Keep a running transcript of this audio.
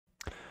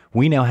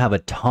We now have a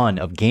ton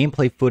of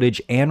gameplay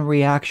footage and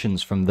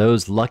reactions from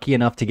those lucky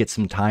enough to get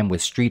some time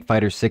with Street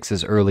Fighter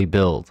 6's early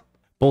build.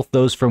 Both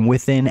those from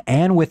within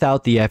and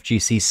without the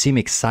FGC seem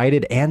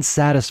excited and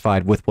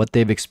satisfied with what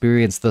they've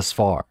experienced thus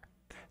far.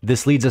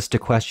 This leads us to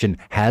question,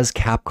 has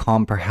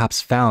Capcom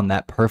perhaps found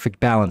that perfect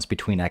balance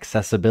between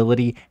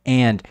accessibility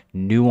and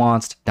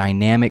nuanced,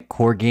 dynamic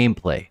core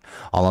gameplay?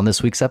 All on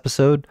this week's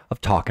episode of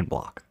Talkin'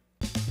 Block.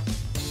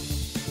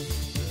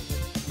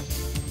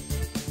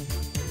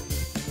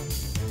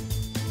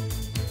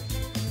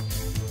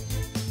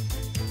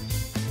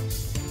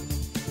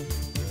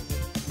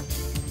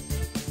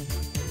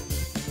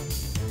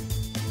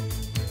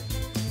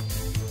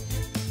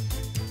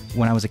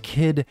 When I was a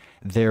kid,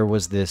 there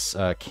was this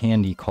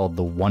candy called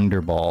the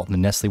Wonder Ball, the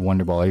Nestle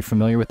Wonder Ball. Are you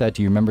familiar with that?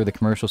 Do you remember the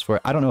commercials for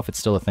it? I don't know if it's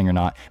still a thing or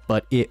not,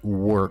 but it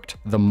worked.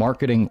 The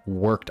marketing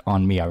worked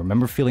on me. I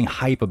remember feeling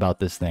hype about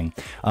this thing.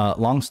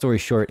 Long story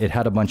short, it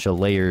had a bunch of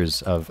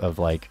layers of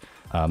like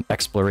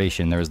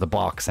exploration. There was the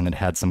box, and it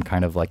had some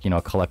kind of like, you know,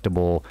 a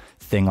collectible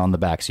thing on the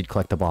back, so you'd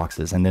collect the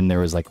boxes, and then there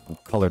was like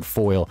colored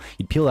foil.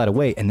 You'd peel that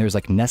away, and there's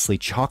like Nestle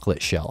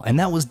chocolate shell, and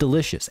that was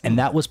delicious, and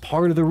that was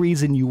part of the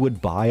reason you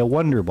would buy a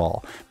Wonder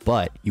Ball.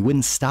 But you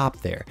wouldn't stop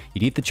there.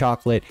 You'd eat the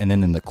chocolate, and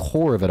then in the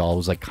core of it all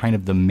was like kind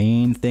of the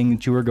main thing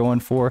that you were going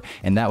for,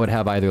 and that would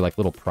have either like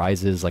little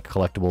prizes like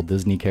collectible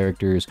Disney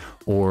characters,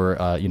 or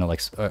you know,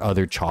 like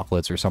other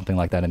chocolates or something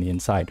like that on the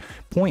inside.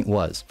 Point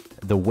was,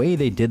 the way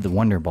they did the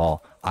Wonder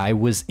Ball, I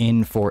was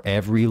in for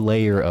every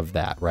layer of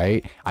that,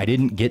 right? I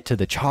didn't get to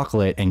the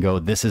chocolate and go,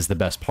 this is the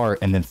best part,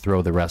 and then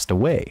throw the rest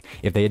away.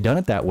 If they had done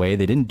it that way,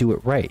 they didn't do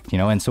it right, you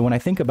know? And so when I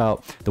think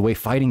about the way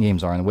fighting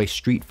games are and the way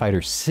Street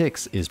Fighter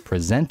 6 is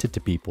presented to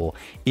people,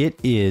 it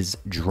is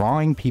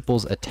drawing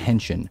people's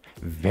attention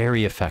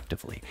very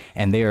effectively.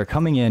 And they are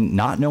coming in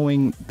not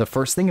knowing the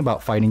first thing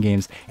about fighting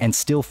games and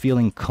still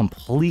feeling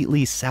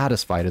completely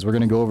satisfied, as we're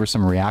going to go over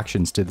some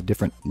reactions to the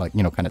different, like,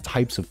 you know, kind of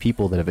types of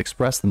people that have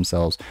expressed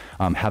themselves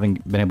having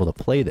been able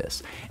to play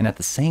this. And at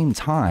the same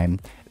time,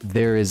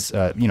 there is,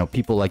 you know,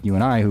 people like you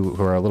and I who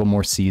are a little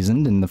more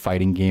seasoned in the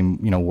fighting game,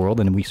 you know, world,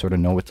 and we sort of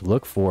know what to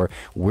look for.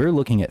 We're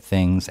looking at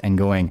things and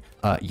going,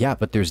 yeah,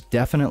 but there's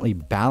definitely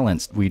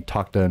balance. We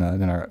talked in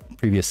our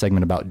previous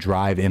segment about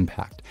drive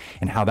impact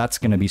and how that's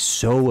going to be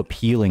so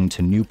appealing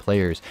to new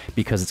players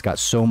because it's got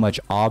so much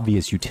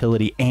obvious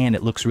utility and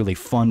it looks really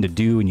fun to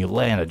do, and you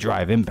land a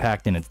drive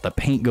impact and the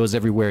paint goes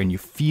everywhere and you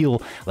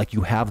feel like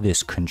you have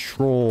this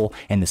control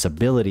and this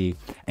ability,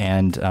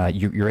 and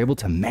you're able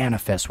to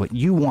manifest what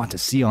you want to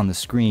see on the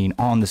screen,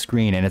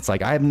 and it's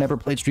like, I've never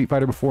played Street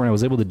Fighter before and I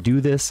was able to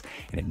do this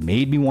and it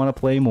made me want to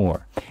play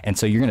more. And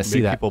so you're going to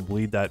see that people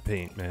bleed that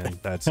paint, man.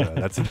 That's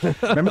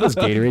remember those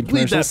Gatorade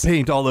bleed commercials? That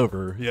paint all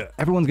over. Yeah,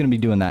 everyone's going to be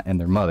doing that in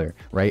their mother,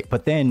 right?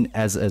 But then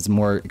as a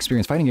more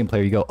experienced fighting game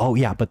player, you go, oh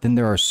yeah, but then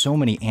there are so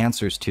many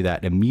answers to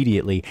that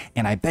immediately,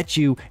 and I bet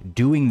you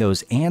doing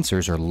those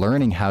answers or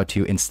learning how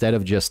to, instead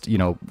of just, you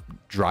know,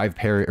 drive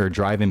parry or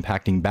drive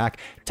impacting back,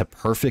 to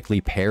perfectly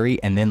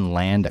parry and then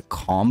land a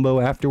combo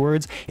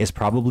afterwards is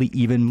probably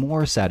even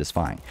more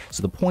satisfying.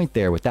 So the point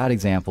there with that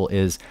example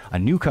is a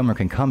newcomer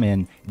can come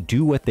in,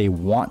 do what they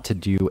want to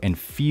do, and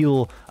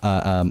feel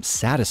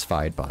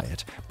satisfied by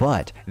it,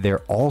 but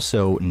they're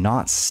also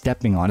not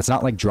stepping on. It's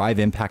not like drive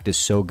impact is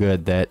so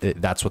good that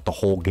that's what the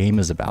whole game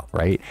is about,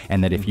 right?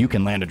 And that if you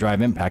can land a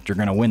drive impact, you're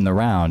going to win the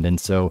round, and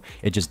so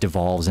it just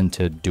devolves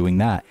into doing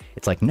that.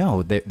 It's like,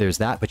 no, there's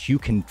that, but you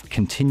can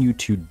continue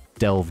to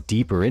delve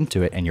deeper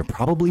into it, and you're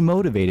probably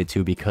motivated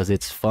to because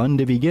it's fun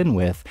to begin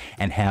with,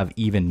 and have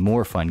even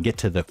more fun, get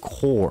to the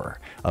core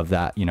of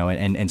that, you know,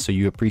 and so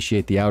you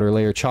appreciate the outer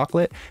layer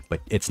chocolate, but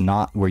it's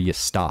not where you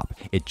stop.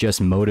 It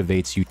just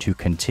motivates you to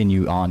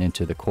continue on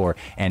into the core.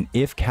 And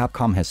if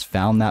Capcom has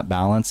found that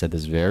balance at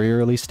this very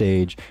early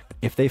stage,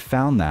 if they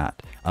found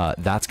that,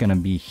 that's going to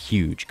be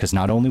huge, because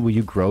not only will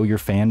you grow your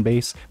fan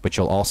base, but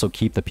you'll also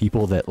keep the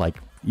people that, like,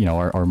 you know,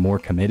 are more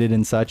committed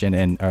and such,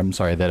 and I'm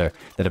sorry, that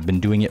have been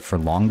doing it for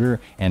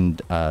longer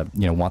and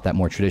you know, want that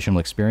more traditional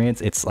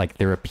experience. It's like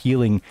they're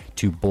appealing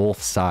to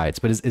both sides.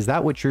 But is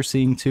that what you're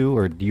seeing too,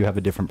 or do you have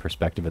a different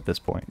perspective at this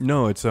point?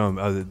 No, it's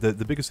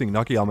the biggest thing.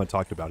 Nakayama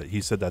talked about it. He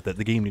said that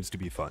the game needs to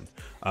be fun.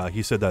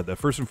 He said that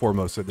first and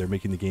foremost that they're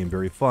making the game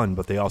very fun,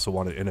 but they also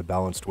want it in a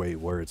balanced way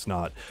where it's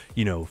not,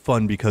 you know,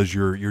 fun because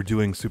you're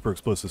doing super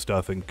explosive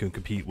stuff and can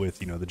compete with,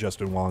 you know, the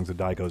Justin Wongs and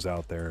Daigos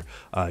out there.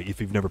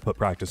 If you've never put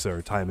practice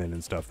or time in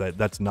and stuff,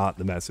 that's not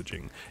the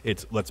messaging.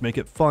 It's let's make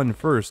it fun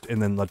first, and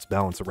then let's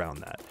balance around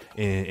that.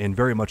 And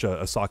very much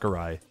a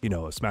Sakurai, you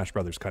know, a Smash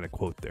Brothers kind of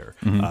quote there.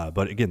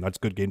 But again, that's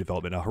good game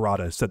development.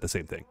 Harada said the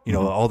same thing. You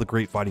know, all the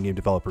great fighting game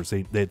developers,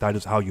 that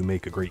is how you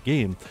make a great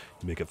game.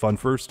 You make it fun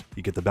first,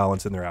 you get the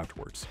balance in there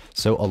afterwards.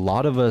 So a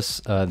lot of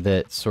us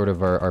that sort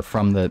of are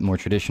from the more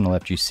traditional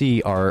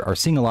FGC are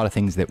seeing a lot of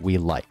things that we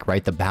like,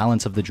 right? The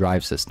balance of the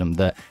drive system,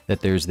 that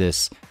there's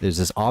this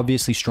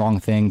obviously strong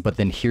thing, but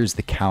then here's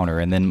the counter,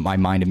 and then my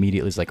mind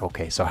immediately is like,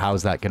 okay, so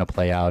how's that going to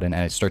play out? And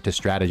I start to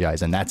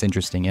strategize, and that's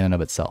interesting in and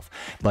of itself.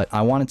 But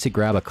I wanted to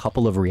grab a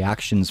couple of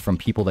reactions from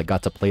people that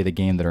got to play the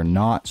game that are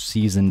not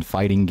seasoned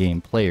fighting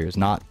game players,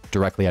 not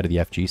directly out of the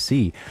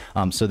FGC.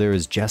 So there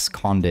is Jess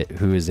Condit,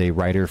 who is a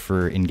writer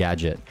for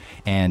Engadget,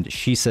 and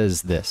she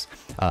says this: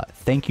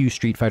 thank you,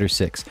 Street Fighter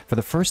 6. For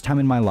the first time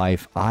in my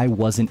life, I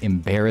wasn't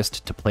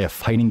embarrassed to play a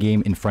fighting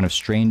game in front of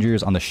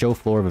strangers on the show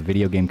floor of a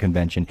video game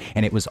convention,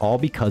 and it was all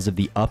because of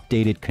the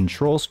updated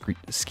control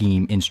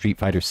scheme in Street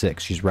Fighter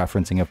 6. She's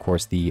referencing, of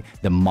course, the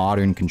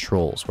modern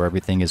controls, where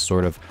everything is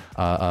sort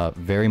of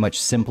very much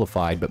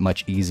simplified, but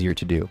much easier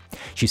to do.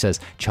 She says,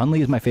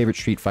 Chun-Li is my favorite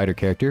Street Fighter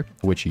character,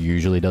 which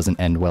usually doesn't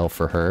end well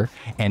for her,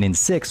 and in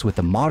 6, with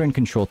the modern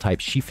control type,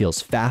 she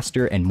feels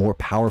faster and more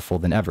powerful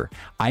than ever.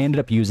 I ended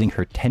up using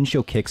her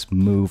Tensho kicks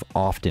move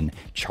often,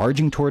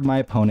 charging toward my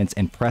opponents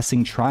and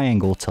pressing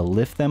triangle to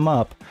lift them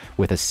up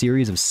with a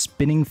series of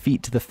spinning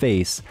feet to the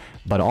face,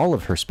 but all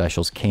of her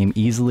specials came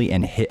easily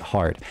and hit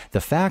hard.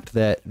 The fact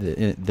that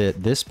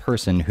this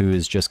person, who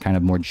is just kind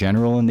of more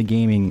general in the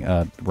gaming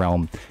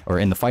realm, or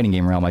in the fighting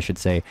game realm, I should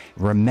say,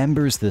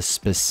 remembers the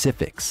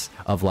specifics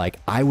of like,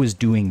 I was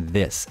doing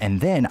this,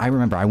 and then I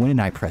remember I went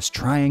and I pressed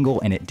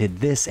triangle and it did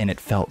this and it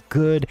felt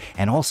good,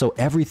 and also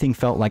everything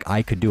felt like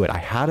I could do it. I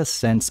had a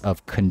sense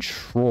of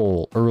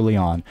control early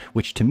on,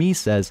 which to me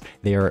says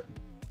they are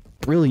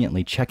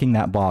brilliantly checking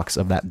that box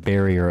of that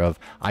barrier of,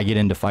 I get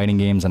into fighting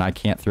games and I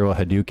can't throw a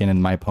Hadouken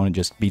and my opponent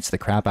just beats the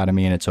crap out of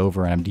me and it's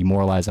over and I'm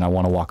demoralized and I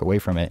want to walk away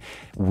from it.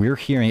 We're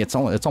hearing, it's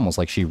almost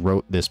like she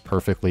wrote this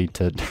perfectly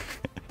to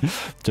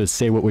to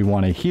say what we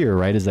want to hear,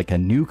 right? Is like a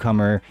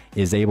newcomer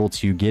is able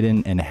to get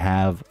in and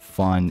have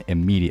fun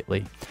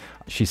immediately.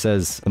 She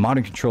says, the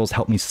modern controls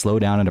helped me slow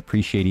down and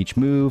appreciate each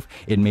move.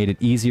 It made it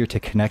easier to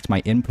connect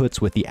my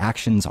inputs with the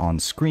actions on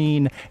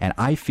screen, and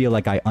I feel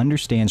like I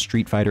understand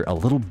Street Fighter a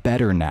little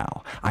better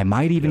now. I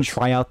might even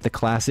try out the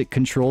classic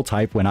control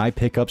type when I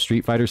pick up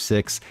Street Fighter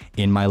 6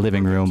 in my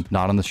living room,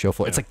 not on the show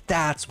floor. It's like,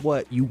 that's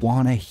what you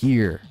want to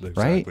hear,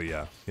 right? Exactly,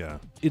 yeah.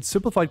 It's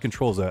simplified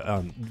controls that,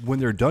 when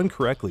they're done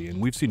correctly, and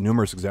we've seen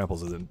numerous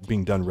examples of them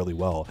being done really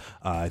well.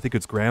 I think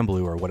it's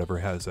Granblue or whatever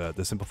has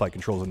the simplified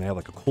controls, and they have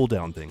like a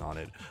cooldown thing on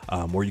it,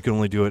 where you can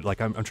only do it,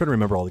 like, I'm trying to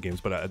remember all the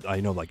games, but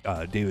I know like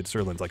David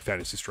Sirlin's like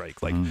Fantasy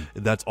Strike, like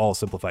that's all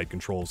simplified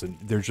controls, and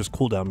there's just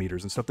cooldown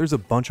meters and stuff. There's a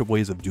bunch of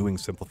ways of doing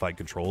simplified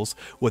controls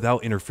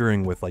without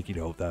interfering with, like, you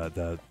know,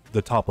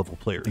 the top level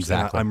players.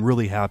 Exactly. And I'm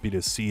really happy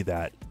to see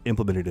that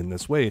implemented in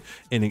this way,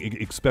 and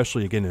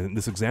especially again in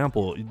this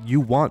example, you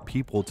want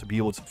people to be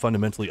able to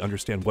fundamentally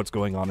understand what's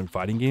going on in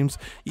fighting games,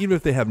 even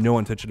if they have no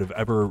intention of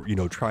ever, you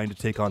know, trying to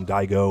take on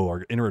Daigo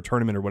or enter a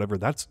tournament or whatever.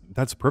 That's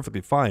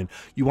perfectly fine.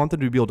 You want them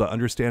to be able to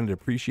understand and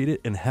appreciate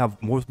it, and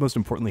have most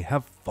importantly,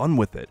 have fun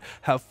with it,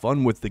 have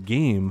fun with the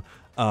game,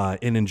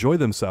 and enjoy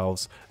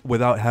themselves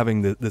without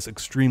having this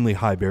extremely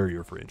high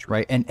barrier for entry.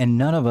 Right, and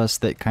none of us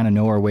that kind of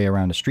know our way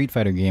around a Street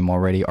Fighter game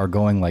already are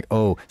going like,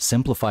 oh,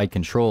 simplified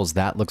controls,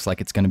 that looks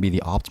like it's going to be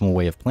the optimal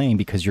way of playing,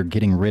 because you're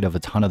getting rid of a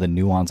ton of the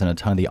nuance and a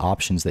ton of the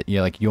options that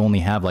you like. You only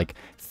have like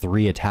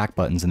 3 attack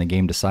buttons and the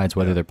game decides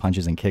whether they're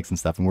punches and kicks and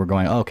stuff, and we're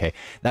going, oh, okay,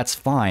 that's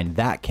fine,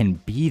 that can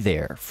be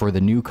there for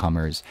the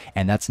newcomers,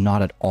 and that's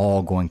not at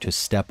all going to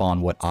step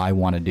on what I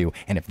want to do.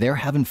 And if they're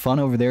having fun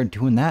over there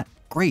doing that,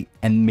 great.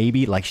 And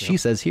maybe, like she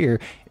says here,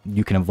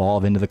 you can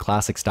evolve into the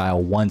classic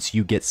style once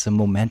you get some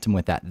momentum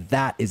with that.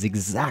 That is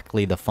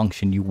exactly the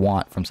function you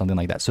want from something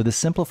like that. So the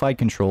simplified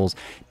controls,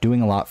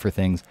 doing a lot for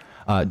things,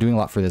 doing a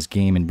lot for this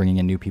game and bringing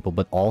in new people,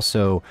 but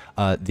also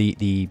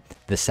the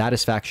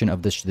satisfaction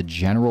of the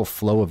general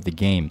flow of the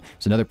game.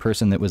 So another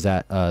person that was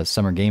at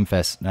Summer Game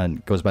Fest,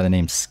 goes by the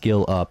name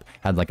Skill Up,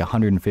 had like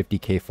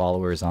 150K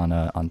followers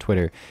on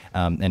Twitter,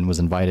 and was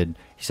invited.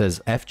 He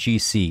says,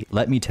 FGC,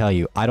 let me tell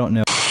you, I don't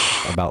know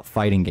about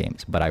fighting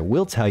games, but I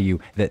will tell you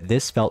that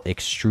this felt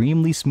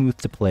extremely smooth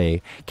to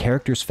play.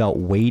 Characters felt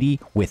weighty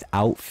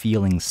without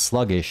feeling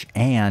sluggish,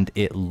 and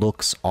it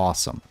looks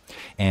awesome.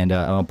 And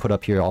I'll put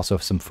up here also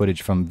some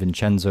footage from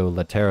Vincenzo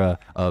Latera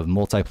of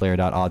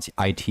multiplayer.odds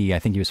IT. I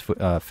think he was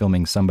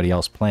filming somebody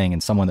else playing,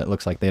 and someone that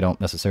looks like they don't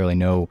necessarily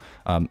know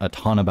a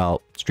ton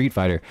about Street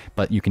Fighter,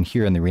 but you can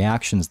hear in the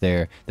reactions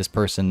there, this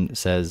person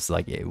says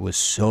like, it was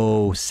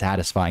so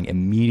satisfying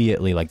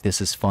immediately, like,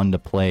 this is fun to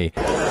play.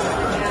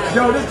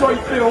 Yo, this joint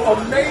feel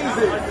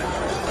amazing.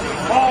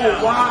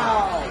 Oh,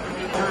 wow.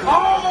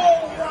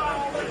 Oh,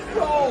 wow, let's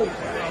go.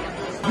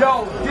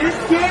 Yo, this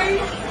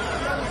game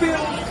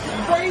feels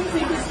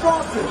crazy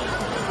responsive.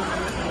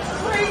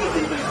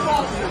 Crazy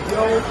responsive,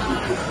 yo.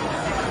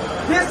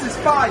 This is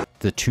fire.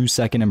 The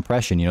 2-second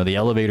impression, you know, the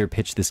elevator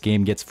pitch this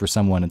game gets for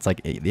someone, it's like,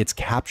 it's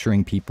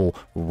capturing people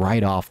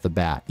right off the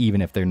bat,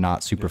 even if they're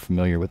not super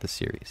familiar with the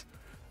series.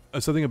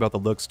 Something about the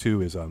looks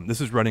too is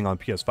this is running on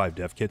PS5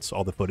 dev kits.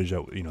 All the footage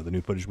that, you know, the new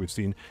footage we've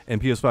seen,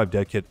 and PS5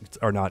 dev kits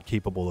are not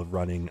capable of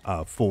running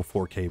full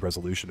 4K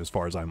resolution as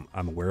far as I'm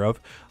aware of.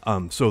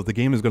 So the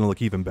game is going to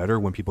look even better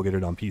when people get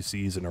it on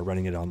PCs and are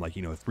running it on, like,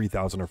 you know,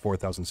 3000 or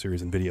 4000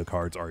 series NVIDIA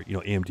cards, or, you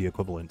know, AMD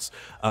equivalents,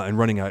 and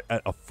running at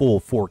a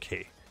full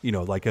 4K. You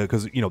know, like,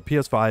 because, you know,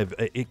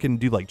 PS5, it can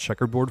do like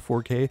checkerboard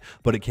 4K,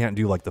 but it can't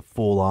do like the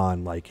full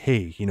on, like,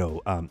 hey, you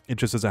know, it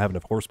just doesn't have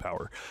enough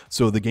horsepower.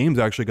 So the game's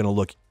actually going to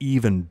look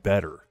even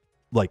better,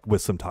 like,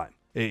 with some time.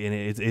 And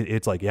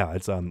it's like, yeah,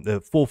 it's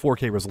the full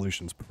 4K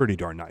resolution's pretty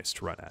darn nice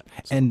to run at.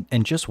 So.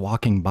 And just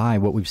walking by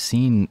what we've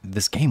seen,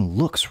 this game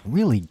looks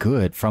really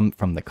good from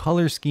the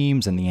color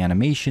schemes and the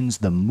animations,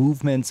 the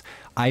movements.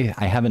 I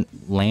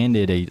haven't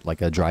landed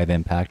a Drive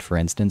Impact, for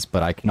instance,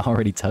 but I can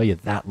already tell you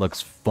that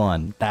looks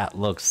fun. That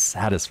looks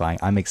satisfying.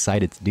 I'm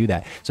excited to do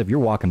that. So if you're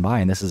walking by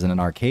and this is in an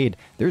arcade,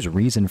 there's a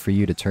reason for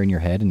you to turn your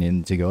head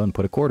and to go and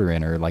put a quarter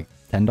in, or like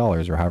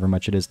 $10 or however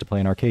much it is to play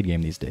an arcade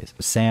game these days.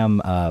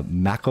 Sam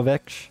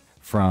Makovec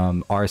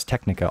from Ars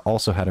Technica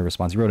also had a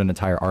response. He wrote an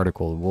entire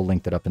article. We'll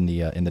link that up in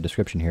the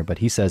description here. But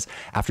he says,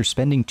 after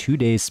spending 2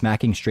 days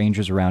smacking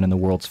strangers around in the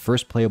world's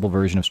first playable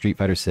version of Street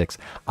Fighter 6,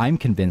 I'm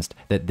convinced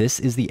that this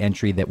is the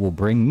entry that will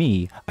bring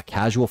me, a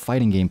casual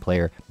fighting game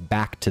player,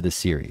 back to the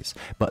series.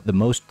 But the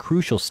most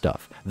crucial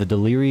stuff, the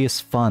delirious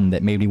fun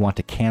that made me want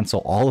to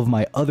cancel all of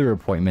my other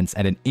appointments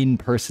at an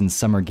in-person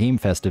Summer Game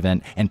Fest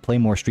event and play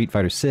more Street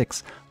Fighter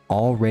 6,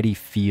 already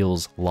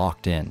feels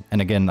locked in. And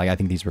again, like, I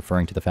think he's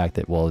referring to the fact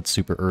that, well, it's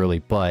super early,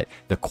 but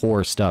the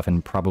core stuff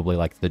and probably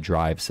like the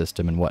drive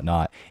system and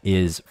whatnot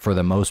is for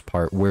the most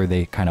part where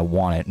they kind of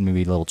want it.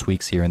 Maybe little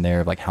tweaks here and there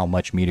of like how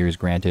much meter is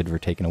granted or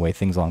taken away,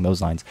 things along those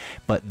lines.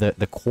 But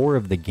the core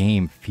of the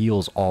game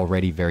feels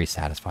already very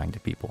satisfying to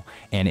people,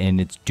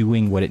 and it's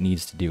doing what it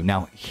needs to do.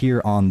 Now,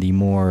 here on the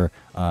more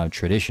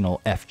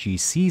traditional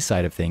FGC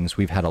side of things,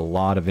 we've had a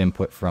lot of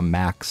input from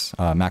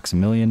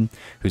Maximilian,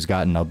 who's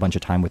gotten a bunch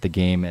of time with the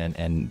game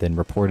and then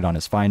reported on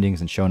his findings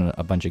and shown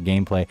a bunch of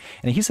gameplay.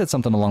 And he said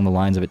something along the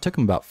lines of, it took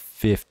him about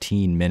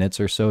 15 minutes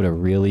or so to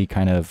really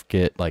kind of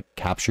get like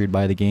captured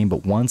by the game,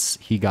 but once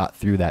he got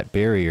through that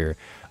barrier,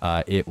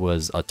 it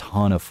was a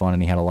ton of fun,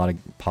 and he had a lot of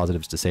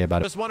positives to say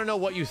about it. Just want to know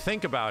what you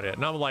think about it.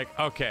 And I'm like,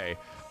 okay,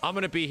 I'm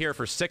going to be here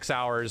for 6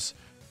 hours,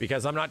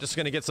 because I'm not just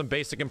going to get some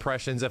basic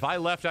impressions. If I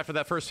left after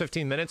that first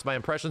 15 minutes, my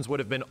impressions would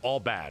have been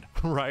all bad,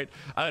 right?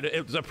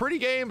 It was a pretty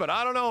game, but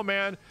I don't know,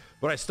 man.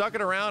 But I stuck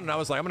it around, and I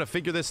was like, I'm going to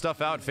figure this stuff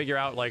out, figure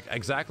out like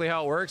exactly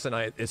how it works, and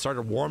it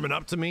started warming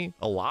up to me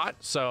a lot.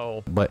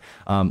 So, but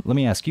let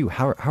me ask you,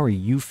 how are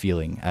you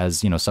feeling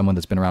as, you know, someone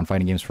that's been around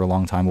fighting games for a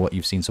long time? What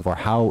you've seen so far,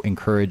 how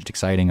encouraged,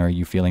 exciting are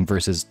you feeling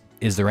versus?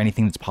 Is there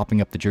anything that's popping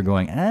up that you're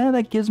going,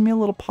 that gives me a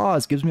little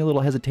pause, gives me a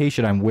little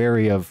hesitation? I'm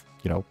wary of,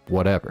 you know,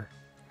 whatever.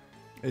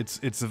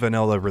 It's a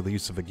vanilla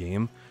release of a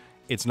game.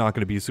 It's not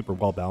going to be super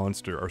well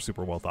balanced or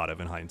super well thought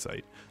of in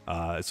hindsight.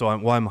 So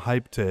I'm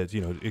hyped to, you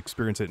know,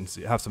 experience it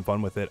and have some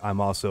fun with it. I'm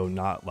also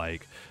not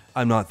like,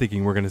 I'm not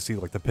thinking we're going to see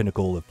like the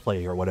pinnacle of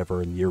play or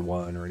whatever in year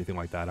one or anything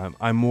like that.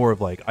 I'm more of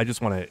like, I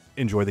just want to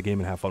enjoy the game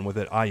and have fun with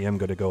it. I am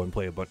going to go and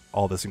play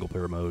all the single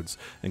player modes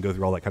and go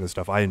through all that kind of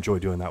stuff. I enjoy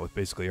doing that with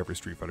basically every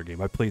Street Fighter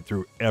game. I played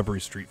through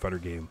every Street Fighter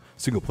game,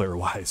 single player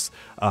wise,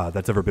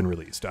 that's ever been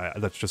released.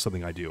 That's just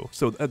something I do.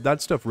 So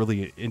that stuff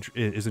really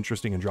is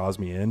interesting and draws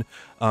me in.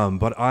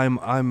 But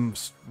I'm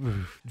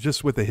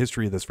just with the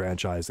history of this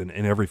franchise and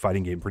every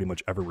fighting game pretty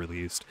much ever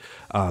released,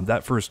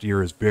 that first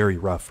year is very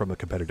rough from a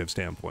competitive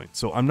standpoint.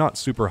 So I'm not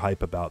super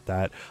hype about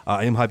that.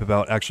 I am hype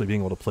about actually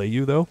being able to play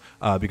you though,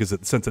 because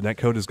since the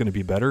netcode is going to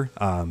be better,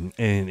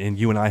 and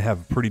you and I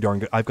have pretty darn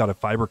good. I've got a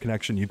fiber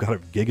connection, you've got a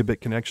gigabit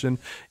connection,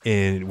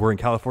 and we're in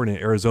California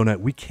and Arizona.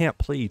 We can't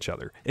play each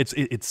other. It's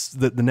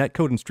the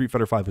netcode in Street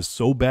Fighter 5 is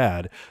so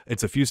bad.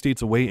 It's a few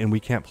states away, and we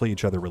can't play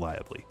each other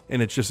reliably.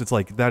 And it's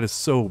like that is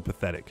so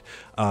pathetic.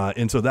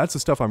 And so that's the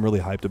stuff I'm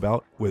really hyped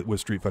about with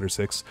Street Fighter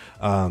 6.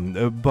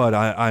 But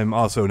I'm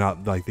also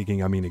not like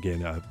thinking. I mean,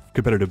 again,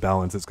 competitive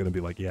balance. It's going to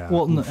be like, yeah.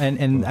 Well,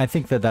 and I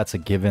think that's a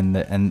given,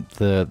 and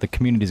the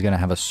community is going to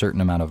have a certain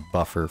amount of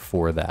buffer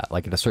for that,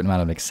 like a certain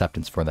amount of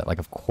acceptance for that. Like,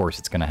 of course,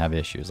 it's going to have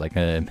issues. Like,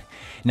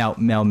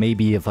 now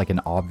maybe if like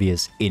an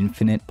obvious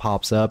infinite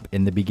pops up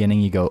in the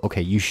beginning, you go,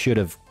 okay, you should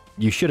have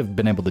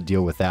been able to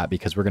deal with that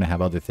because we're going to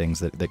have other things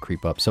that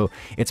creep up. So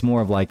it's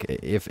more of like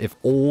if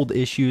old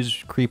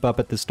issues creep up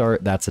at the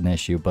start, that's an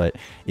issue. But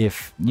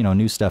if, you know,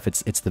 new stuff,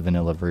 it's the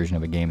vanilla version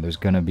of a game. There's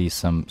going to be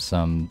some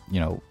you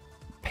know,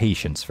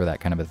 patience for that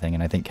kind of a thing,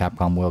 and I think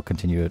Capcom will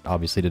continue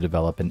obviously to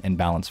develop and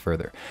balance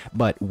further.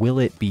 But will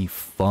it be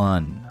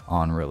fun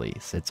on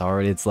release? It's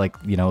like,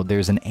 you know,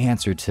 there's an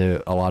answer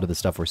to a lot of the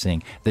stuff we're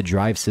seeing. The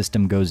drive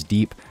system goes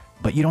deep,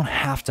 but you don't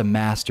have to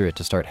master it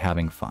to start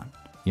having fun.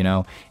 You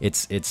know,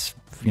 it's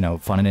you know,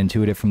 fun and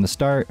intuitive from the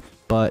start,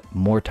 but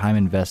more time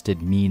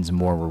invested means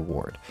more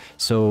reward.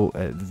 So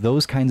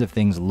those kinds of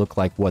things look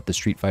like what the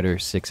Street Fighter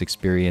 6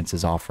 experience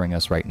is offering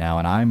us right now,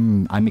 and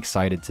I'm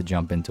excited to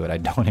jump into it. I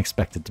don't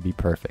expect it to be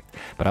perfect,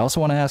 but I also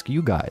want to ask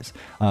you guys,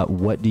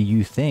 what do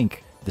you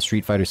think the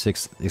Street Fighter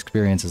 6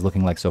 experience is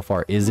looking like so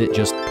far? Is it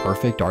just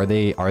perfect? Are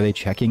they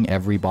checking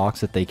every box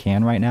that they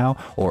can right now?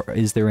 Or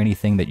is there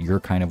anything that you're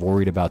kind of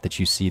worried about that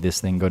you see this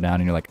thing go down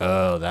and you're like,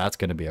 oh, that's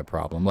going to be a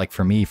problem? Like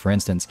for me, for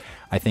instance,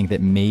 I think that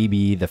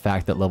maybe the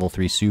fact that level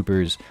 3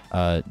 supers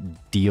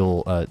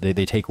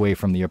they take away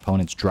from the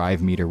opponent's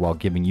drive meter while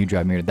giving you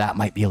drive meter, that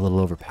might be a little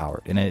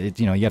overpowered. And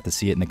you know, you have to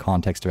see it in the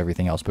context of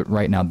everything else. But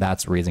right now,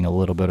 that's raising a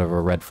little bit of a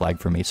red flag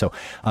for me. So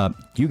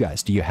you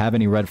guys, do you have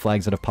any red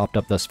flags that have popped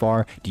up thus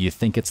far? Do you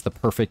think think it's the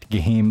perfect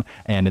game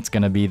and it's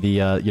going to be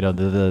the you know,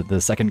 the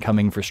second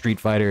coming for Street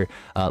Fighter,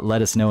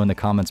 let us know in the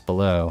comments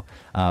below.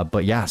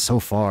 But yeah, so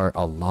far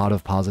a lot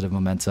of positive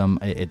momentum.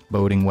 It's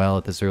boding well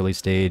at this early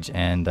stage,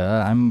 and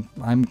I'm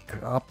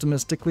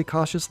optimistically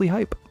cautiously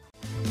hype.